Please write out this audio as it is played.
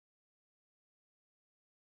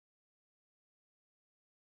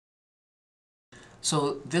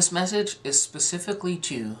So this message is specifically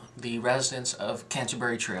to the residents of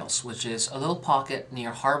Canterbury Trails, which is a little pocket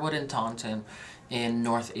near Harwood and Taunton in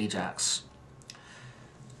North Ajax.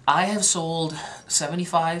 I have sold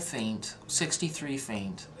 75 Feint, 63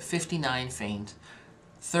 Feint, 59 Feint,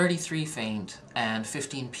 33 Feint, and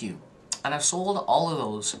 15 Pughe. And I've sold all of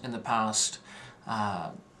those in the past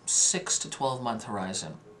 6 to 12 month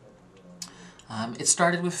horizon. It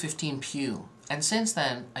started with 15 Pughe, and since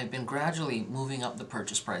then I've been gradually moving up the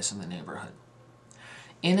purchase price in the neighborhood.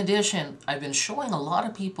 In addition, I've been showing a lot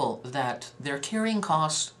of people that their carrying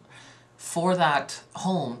cost for that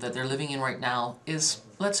home that they're living in right now is,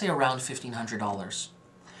 let's say, around $1,500.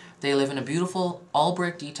 They live in a beautiful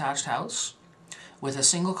all-brick detached house with a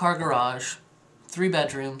single car garage, 3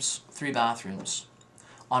 bedrooms, 3 bathrooms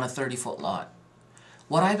on a 30-foot lot.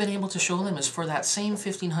 What I've been able to show them is for that same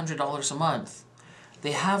 $1,500 a month,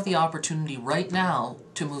 they have the opportunity right now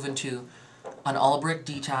to move into an all-brick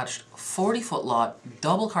detached 40-foot lot,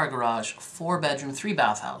 double car garage, 4-bedroom,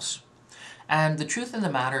 3-bath house. And the truth of the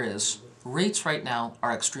matter is, rates right now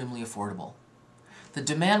are extremely affordable. The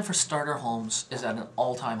demand for starter homes is at an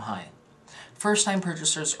all-time high. First-time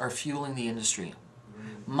purchasers are fueling the industry.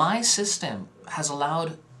 My system has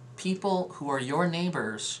allowed people who are your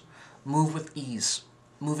neighbors move with ease,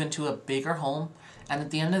 move into a bigger home, and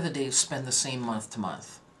at the end of the day spend the same month to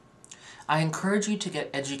month. I encourage you to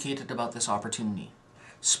get educated about this opportunity.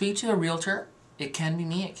 Speak to a realtor. It can be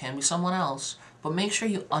me, it can be someone else, but make sure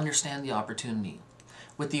you understand the opportunity.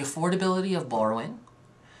 With the affordability of borrowing,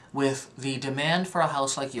 with the demand for a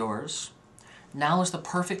house like yours, now is the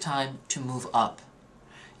perfect time to move up.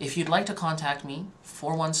 If you'd like to contact me,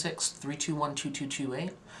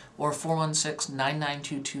 416-321-2228 or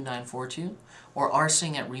 416-992-2942 or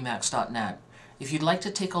rsing@remax.net. If you'd like to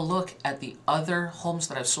take a look at the other homes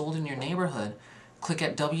that I've sold in your neighborhood, click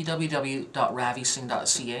at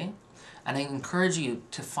www.ravising.ca, and I encourage you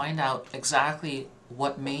to find out exactly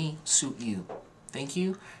what may suit you. Thank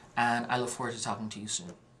you, and I look forward to talking to you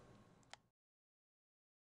soon.